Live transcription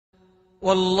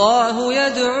والله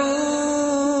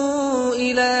يدعو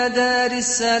إلى دار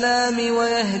السلام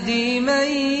ويهدي من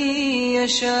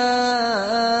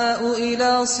يشاء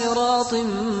إلى صراط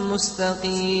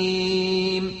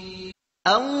مستقيم.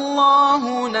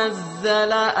 الله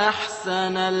نزل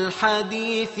أحسن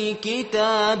الحديث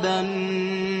كتابا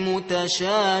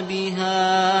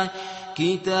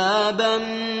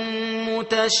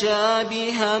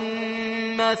متشابها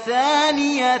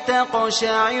مثانية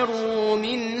تقشعر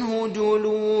منه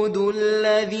جلود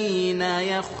الذين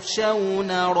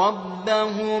يخشون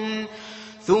ربهم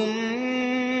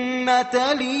ثم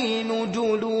تلين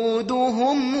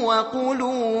جلودهم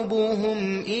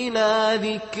وقلوبهم إلى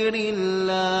ذكر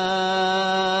الله.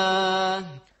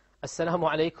 Assalamu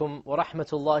alaikum wa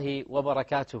rahmatullahi wa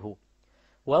barakatuhu.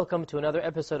 Welcome to another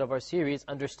episode of our series,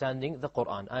 Understanding the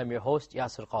Qur'an. I am your host,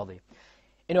 Yasir Qadhi.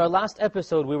 In our last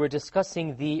episode, we were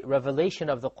discussing the revelation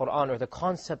of the Qur'an, or the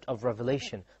concept of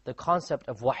revelation, the concept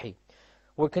of wahi.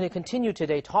 We're going to continue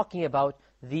today talking about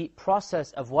the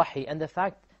process of wahi and the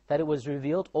fact that it was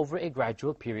revealed over a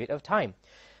gradual period of time.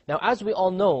 Now, as we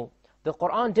all know, the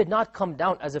Qur'an did not come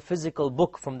down as a physical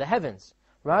book from the heavens.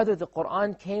 Rather, the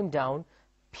Qur'an came down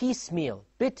piecemeal,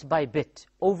 bit by bit,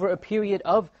 over a period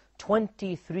of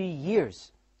 23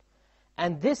 years.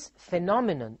 And this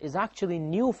phenomenon is actually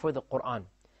new for the Qur'an.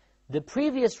 The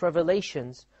previous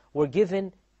revelations were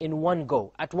given in one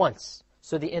go, at once.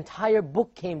 So the entire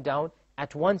book came down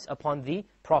at once upon the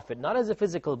Prophet, not as a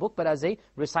physical book, but as a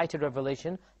recited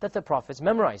revelation that the Prophets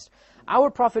memorized. Our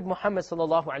Prophet Muhammad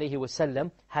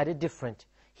ﷺ had it different.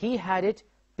 He had it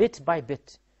bit by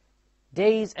bit.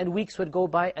 Days and weeks would go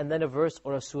by, and then a verse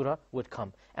or a surah would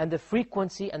come. And the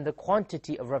frequency and the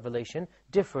quantity of revelation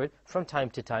differed from time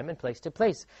to time and place to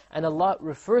place. And Allah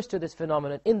refers to this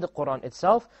phenomenon in the Qur'an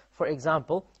itself. For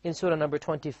example, in surah number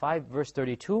 25, verse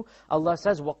 32, Allah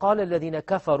says, وَقَالَ الَّذِينَ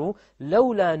كَفَرُوا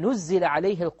لَوْلَا نُزِّلَ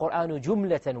عَلَيْهِ الْقُرْآنُ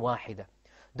جُمْلَةً وَاحِدًا.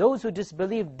 Those who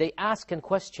disbelieved, they ask and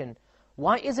question,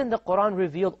 why isn't the Qur'an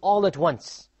revealed all at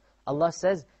once? Allah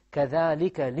says,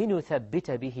 كَذَلِكَ لِنُثَبِّتَ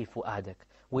بِهِ فُؤَادَكَ.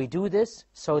 We do this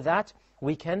so that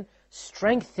we can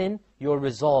strengthen your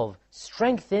resolve,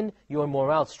 strengthen your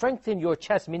morale, strengthen your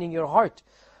chest, meaning your heart.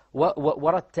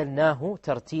 وَرَتَّلْنَاهُ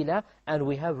تَرْتِيلًا. And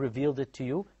we have revealed it to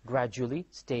you gradually,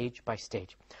 stage by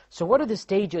stage. So what are the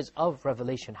stages of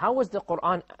revelation? How was the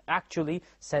Qur'an actually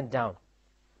sent down?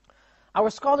 Our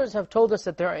scholars have told us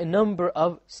that there are a number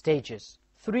of stages,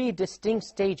 3 distinct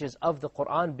stages of the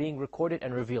Qur'an being recorded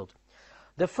and revealed.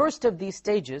 The first of these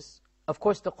stages, of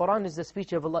course, the Qur'an is the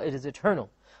speech of Allah, it is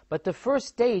eternal. But the first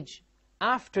stage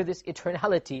after this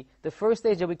eternality, the first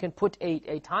stage that we can put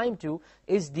a time to,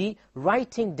 is the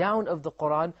writing down of the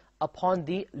Qur'an upon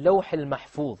the Lawh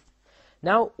al-Mahfuz.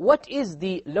 Now, what is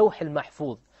the Lawh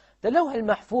al-Mahfuz? The Lawh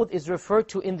al-Mahfuz is referred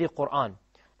to in the Qur'an,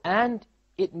 and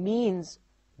it means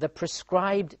the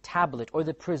prescribed tablet, or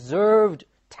the preserved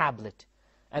tablet.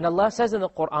 And Allah says in the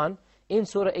Qur'an, in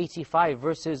Surah 85,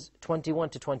 verses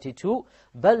 21 to 22,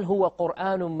 بَلْ هُوَ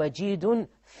قُرْآنٌ مَجِيدٌ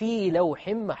فِي لَوْحٍ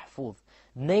مَحْفُوظٍ.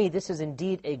 Nay, this is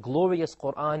indeed a glorious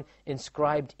Qur'an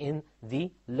inscribed in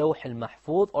the Lawh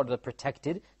al-Mahfuz, or the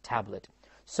protected tablet.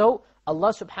 So,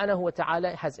 Allah subhanahu wa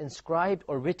ta'ala has inscribed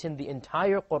or written the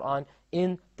entire Qur'an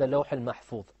in the Lawh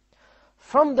al-Mahfuz.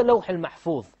 From the Lawh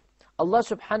al-Mahfuz, Allah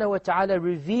subhanahu wa ta'ala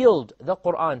revealed the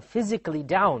Qur'an physically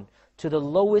down to the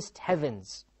lowest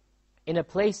heavens, in a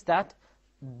place that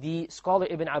the scholar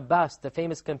Ibn Abbas, the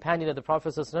famous companion of the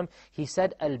Prophet ﷺ, he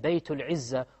said, Al-Baytul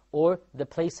Izzah, or the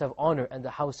place of honor and the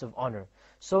house of honor.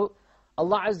 So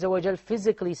Allah Azza wa Jal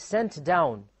physically sent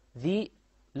down the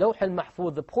Lawh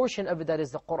al-Mahfuz, the portion of it that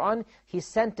is the Qur'an, He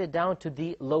sent it down to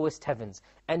the lowest heavens.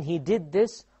 And He did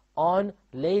this on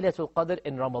Laylatul Qadr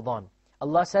in Ramadan.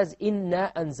 Allah says,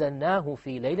 Inna anzalnahu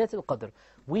fi Laylatul Qadr.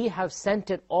 We have sent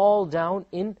it all down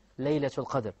in Laylatul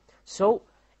Qadr. So,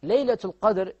 Laylatul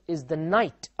Qadr is the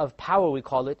night of power, we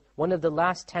call it, one of the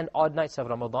last 10 odd nights of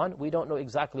Ramadan. We don't know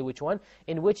exactly which one,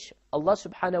 in which Allah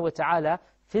subhanahu wa ta'ala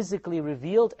physically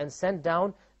revealed and sent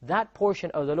down that portion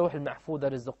of the Lawh al-Mahfuz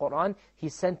that is the Qur'an. He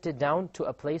sent it down to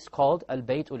a place called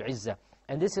Al-Baytul Izzah.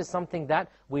 And this is something that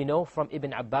we know from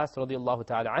Ibn Abbas radiallahu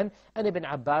ta'ala an, and Ibn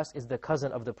Abbas is the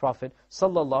cousin of the Prophet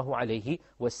sallallahu alayhi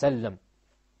wasallam.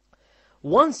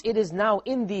 Once it is now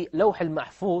in the Lawh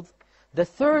al-Mahfuz, the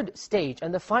third stage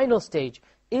and the final stage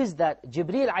is that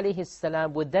Jibreel alayhi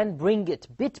salam would then bring it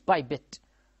bit by bit,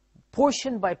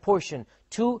 portion by portion,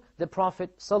 to the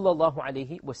Prophet sallallahu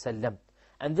alayhi wasallam.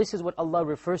 And this is what Allah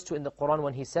refers to in the Qur'an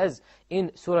when He says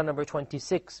in Surah number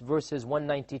 26, verses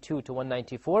 192 to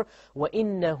 194,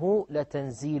 وَإِنَّهُ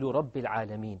لَتَنزِيلُ رَبِّ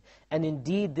الْعَالَمِينَ. And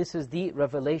indeed, this is the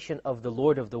revelation of the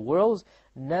Lord of the worlds,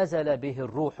 نَزَلَ بِهِ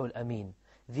الرُّوحُ الْأَمِينَ.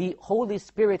 The Holy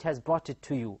Spirit has brought it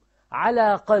to you,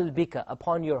 عَلَى قَلْبِكَ,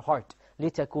 upon your heart,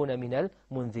 لِتَكُونَ مِنَ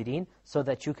الْمُنذِرِينَ, so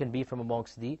that you can be from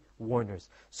amongst the warners.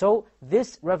 So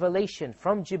this revelation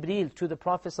from Jibreel to the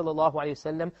Prophet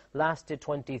ﷺ lasted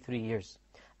 23 years.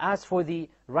 As for the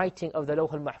writing of the Lawh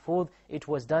al-Mahfuz, it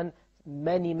was done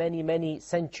many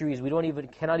centuries. We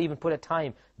cannot even put a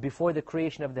time before the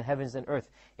creation of the heavens and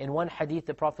earth. In one hadith,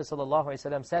 the Prophet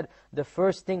ﷺ said, the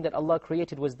first thing that Allah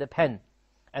created was the pen.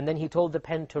 And then He told the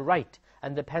pen to write.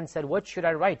 And the pen said, what should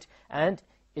I write? And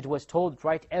it was told,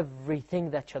 write everything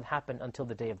that shall happen until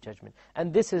the Day of Judgment.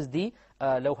 And this is the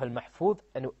Lawh al-Mahfuz,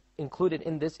 and included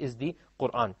in this is the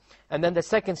Qur'an. And then the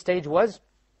second stage was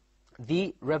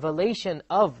the revelation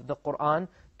of the Qur'an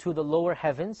to the lower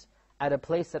heavens at a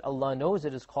place that Allah knows.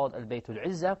 It is called Al-Baytul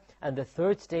Izzah. And the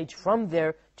third stage, from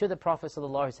there to the Prophet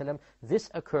ﷺ, this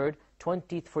occurred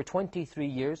for 23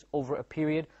 years, over a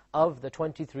period of the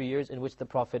 23 years in which the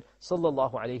Prophet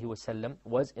ﷺ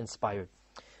was inspired.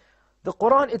 The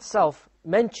Qur'an itself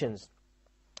mentions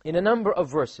in a number of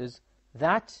verses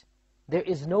that there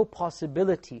is no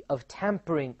possibility of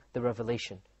tampering the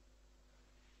revelation.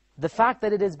 The fact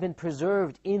that it has been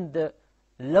preserved in the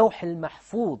Lawh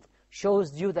al-Mahfuz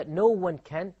shows you that no one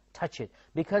can touch it.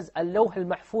 Because Al-Lawh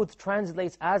al-Mahfuz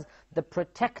translates as the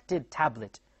protected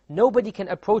tablet. Nobody can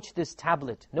approach this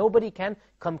tablet. Nobody can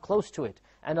come close to it.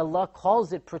 And Allah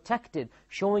calls it protected,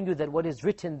 showing you that what is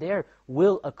written there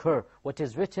will occur. What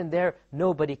is written there,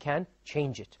 nobody can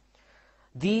change it.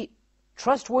 The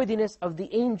trustworthiness of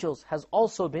the angels has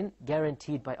also been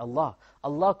guaranteed by Allah.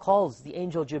 Allah calls the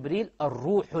angel Jibreel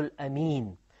Ar-Ruhul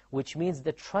Ameen, which means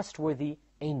the trustworthy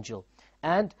angel.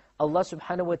 And Allah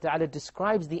subhanahu wa ta'ala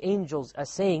describes the angels as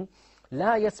saying,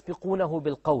 لَا يَسْبِقُونَهُ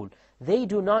بِالْقَوْلِ. They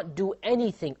do not do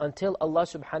anything until Allah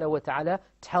subhanahu wa ta'ala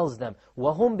tells them.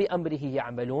 وَهُمْ بِأَمْرِهِ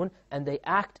يَعْمَلُونَ. And they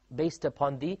act based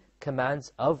upon the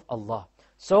commands of Allah.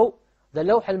 So, the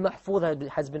Lawh al-Mahfuz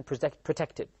has been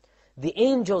protected. The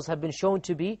angels have been shown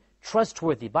to be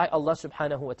trustworthy by Allah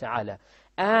subhanahu wa ta'ala.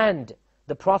 And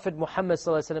the Prophet Muhammad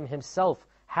sallallahu alaihi wasallam himself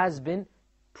has been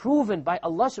proven by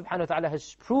Allah subhanahu wa ta'ala,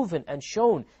 has proven and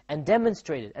shown and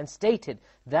demonstrated and stated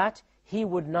that he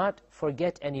would not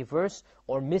forget any verse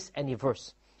or miss any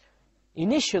verse.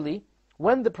 Initially,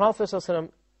 when the Prophet ﷺ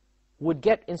would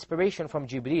get inspiration from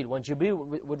Jibreel, when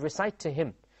Jibreel would recite to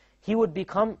him, he would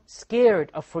become scared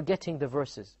of forgetting the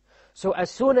verses. So as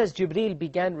soon as Jibreel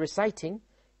began reciting,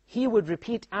 he would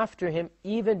repeat after him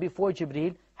even before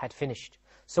Jibreel had finished.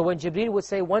 So when Jibreel would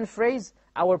say one phrase,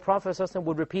 our Prophet ﷺ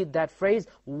would repeat that phrase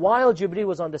while Jibreel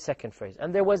was on the second phrase.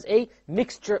 And there was a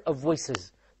mixture of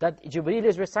voices that Jibreel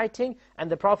is reciting, and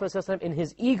the Prophet ﷺ, in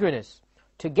his eagerness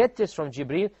to get this from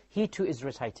Jibreel, he too is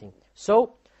reciting.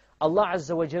 So Allah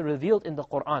Azza wa Jalla revealed in the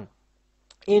Qur'an,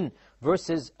 in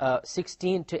verses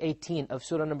 16 to 18 of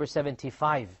Surah number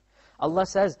 75, Allah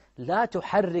says, لَا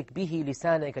تُحَرِّكْ بِهِ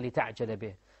لِسَانَكَ لِتَعْجَلَ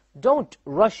بِهِ. Don't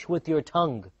rush with your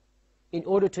tongue in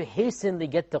order to hastenly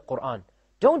get the Qur'an.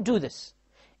 Don't do this.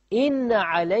 إِنَّ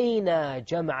عَلَيْنَا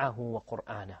جَمْعَهُ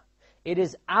وَقُرْآنَهُ. It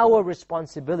is our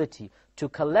responsibility to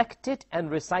collect it and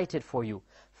recite it for you.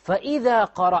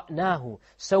 فَإِذَا قَرَأْنَاهُ.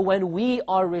 So when we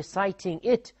are reciting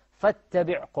it,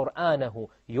 فَاتَّبِعْ قُرْآنَهُ.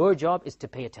 Your job is to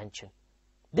pay attention.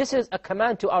 This is a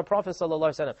command to our Prophet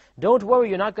ﷺ. Don't worry,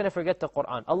 you're not going to forget the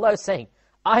Qur'an. Allah is saying,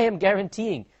 I am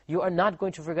guaranteeing you are not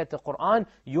going to forget the Qur'an.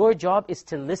 Your job is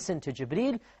to listen to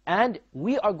Jibreel, and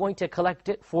we are going to collect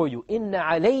it for you. إِنَّ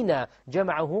عَلَيْنَا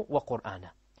جَمْعَهُ وَقُرْآنَهُ.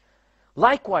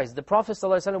 Likewise, the Prophet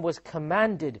ﷺ was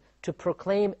commanded to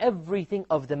proclaim everything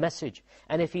of the message.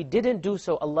 And if he didn't do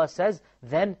so, Allah says,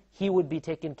 then he would be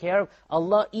taken care of.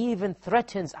 Allah even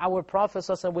threatens our Prophet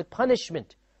ﷺ with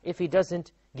punishment if he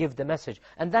doesn't give the message.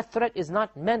 And that threat is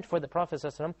not meant for the Prophet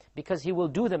ﷺ because he will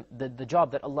do the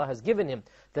job that Allah has given him.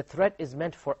 The threat is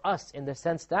meant for us in the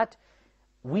sense that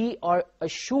we are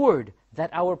assured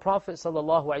that our Prophet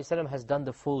ﷺ has done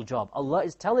the full job. Allah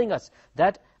is telling us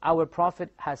that our Prophet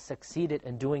has succeeded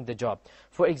in doing the job.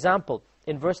 For example,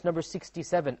 in verse number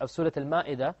 67 of Surah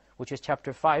Al-Ma'idah, which is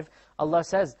chapter 5, Allah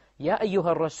says, Ya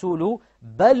ayyuha rasulu,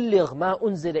 balligh ma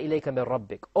unzila ilayka min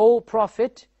rabbik. O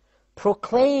Prophet,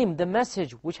 proclaim the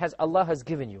message which Allah has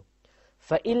given you.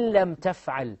 فَإِن لَمْ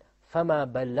تَفْعَلْ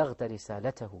فَمَا بَلَّغْتَ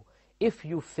رِسَالَتَهُ. If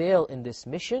you fail in this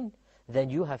mission, then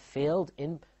you have failed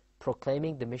in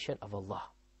proclaiming the mission of Allah.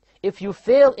 If you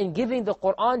fail in giving the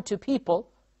Qur'an to people,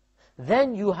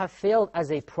 then you have failed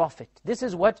as a prophet. This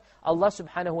is what Allah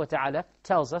subhanahu wa ta'ala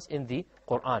tells us in the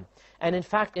Qur'an. And in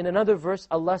fact, in another verse,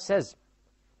 Allah says,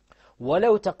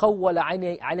 وَلَوْ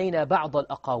تَقَوَّلَ عَلَيْنَا بَعْضَ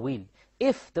الْأَقَاوِيلِ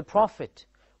If the prophet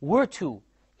were to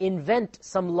invent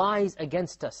some lies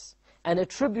against us and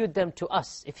attribute them to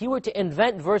us, if he were to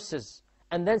invent verses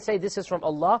and then say this is from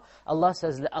Allah, Allah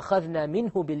says, لَأَخَذْنَا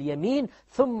مِنْهُ بِالْيَمِينِ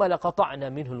ثُمَّ لَقَطَعْنَا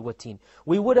مِنْهُ الْوَتِينِ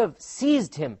We would have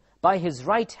seized him by his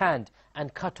right hand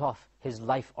and cut off his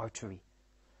life artery.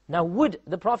 Now would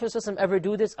the Prophet ﷺ ever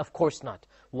do this? Of course not.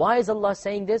 Why is Allah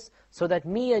saying this? So that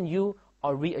me and you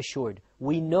are reassured.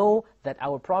 We know that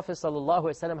our Prophet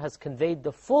ﷺ has conveyed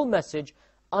the full message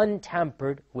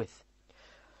untampered with.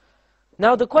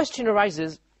 Now the question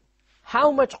arises,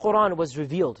 how much Qur'an was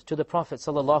revealed to the Prophet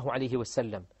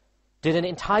ﷺ? Did an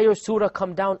entire surah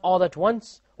come down all at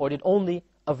once, or did only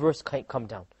a verse come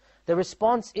down? The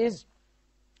response is,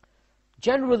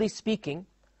 generally speaking,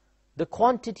 the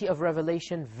quantity of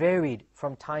revelation varied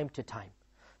from time to time.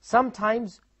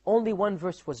 Sometimes only one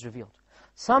verse was revealed.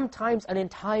 Sometimes an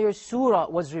entire surah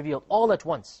was revealed all at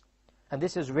once. And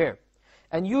this is rare.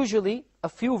 And usually a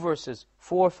few verses,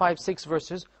 4, 5, 6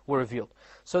 verses were revealed.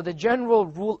 So the general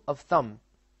rule of thumb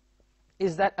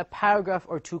is that a paragraph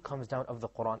or two comes down of the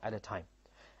Qur'an at a time.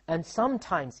 And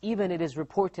sometimes even it is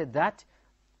reported that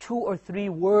 2 or 3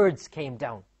 words came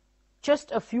down.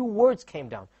 Just a few words came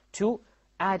down to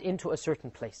add into a certain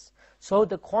place. So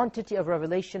the quantity of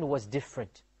revelation was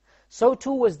different. So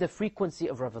too was the frequency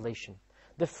of revelation.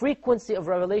 The frequency of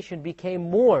revelation became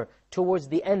more towards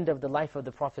the end of the life of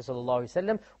the Prophet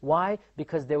ﷺ. Why?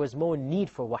 Because there was more need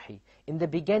for wahi. In the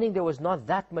beginning there was not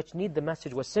that much need. The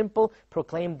message was simple: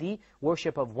 proclaim the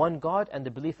worship of one God and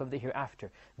the belief of the hereafter.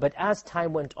 But as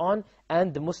time went on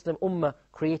and the Muslim Ummah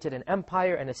created an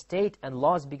empire and a state, and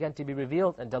laws began to be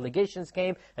revealed, and delegations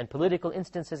came, and political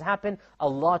instances happened, a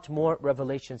lot more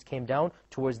revelations came down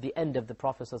towards the end of the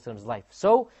Prophet ﷺ's life.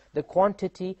 So the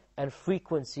quantity and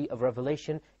frequency of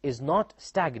revelation is not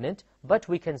stagnant, but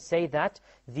we can say that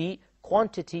the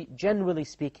quantity, generally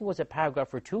speaking, was a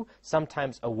paragraph or two,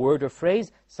 sometimes a word or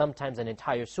phrase, sometimes an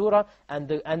entire surah, and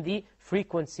the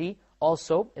frequency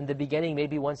also, in the beginning,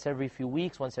 maybe once every few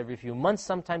weeks, once every few months,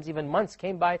 sometimes even months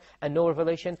came by and no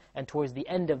revelation, and towards the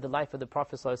end of the life of the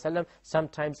Prophet ﷺ,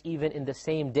 sometimes even in the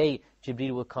same day,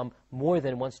 Jibreel will come more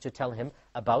than once to tell him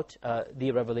about the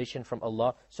revelation from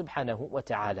Allah subhanahu wa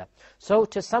ta'ala. So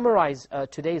to summarize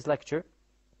today's lecture,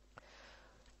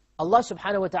 Allah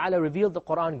subhanahu wa ta'ala revealed the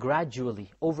Qur'an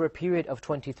gradually over a period of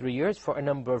 23 years for a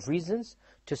number of reasons: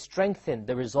 to strengthen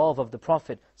the resolve of the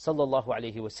Prophet sallallahu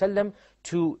alaihi wasallam,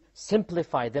 to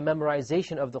simplify the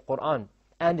memorization of the Qur'an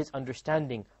and its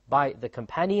understanding by the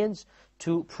companions,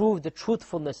 to prove the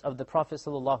truthfulness of the Prophet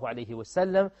sallallahu alaihi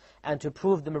wasallam, and to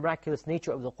prove the miraculous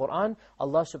nature of the Qur'an.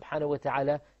 Allah subhanahu wa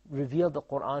ta'ala revealed the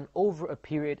Qur'an over a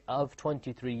period of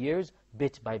 23 years,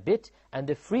 bit by bit, and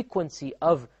the frequency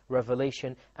of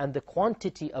revelation and the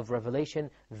quantity of revelation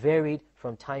varied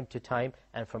from time to time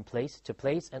and from place to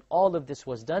place. And all of this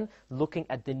was done looking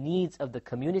at the needs of the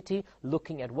community,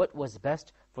 looking at what was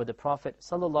best for the Prophet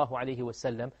sallallahu alaihi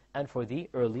wasallam and for the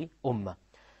early ummah.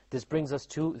 This brings us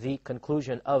to the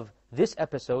conclusion of this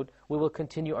episode. We will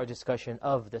continue our discussion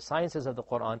of the sciences of the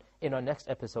Qur'an in our next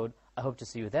episode. I hope to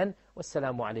see you then.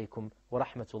 Wassalamu alaikum wa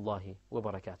rahmatullahi wa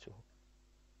barakatuh.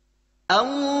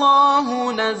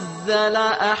 الله نزل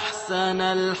أحسن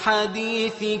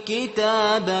الحديث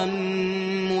كتابا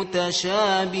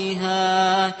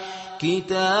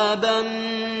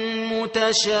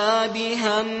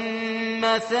متشابها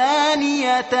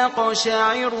مثانية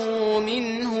تقشعر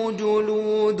منه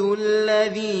جلود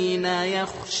الذين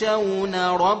يخشون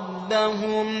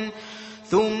ربهم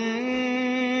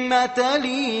ثم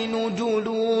تلين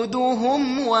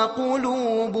جلودهم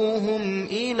وقلوبهم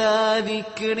إلى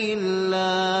ذكر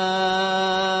الله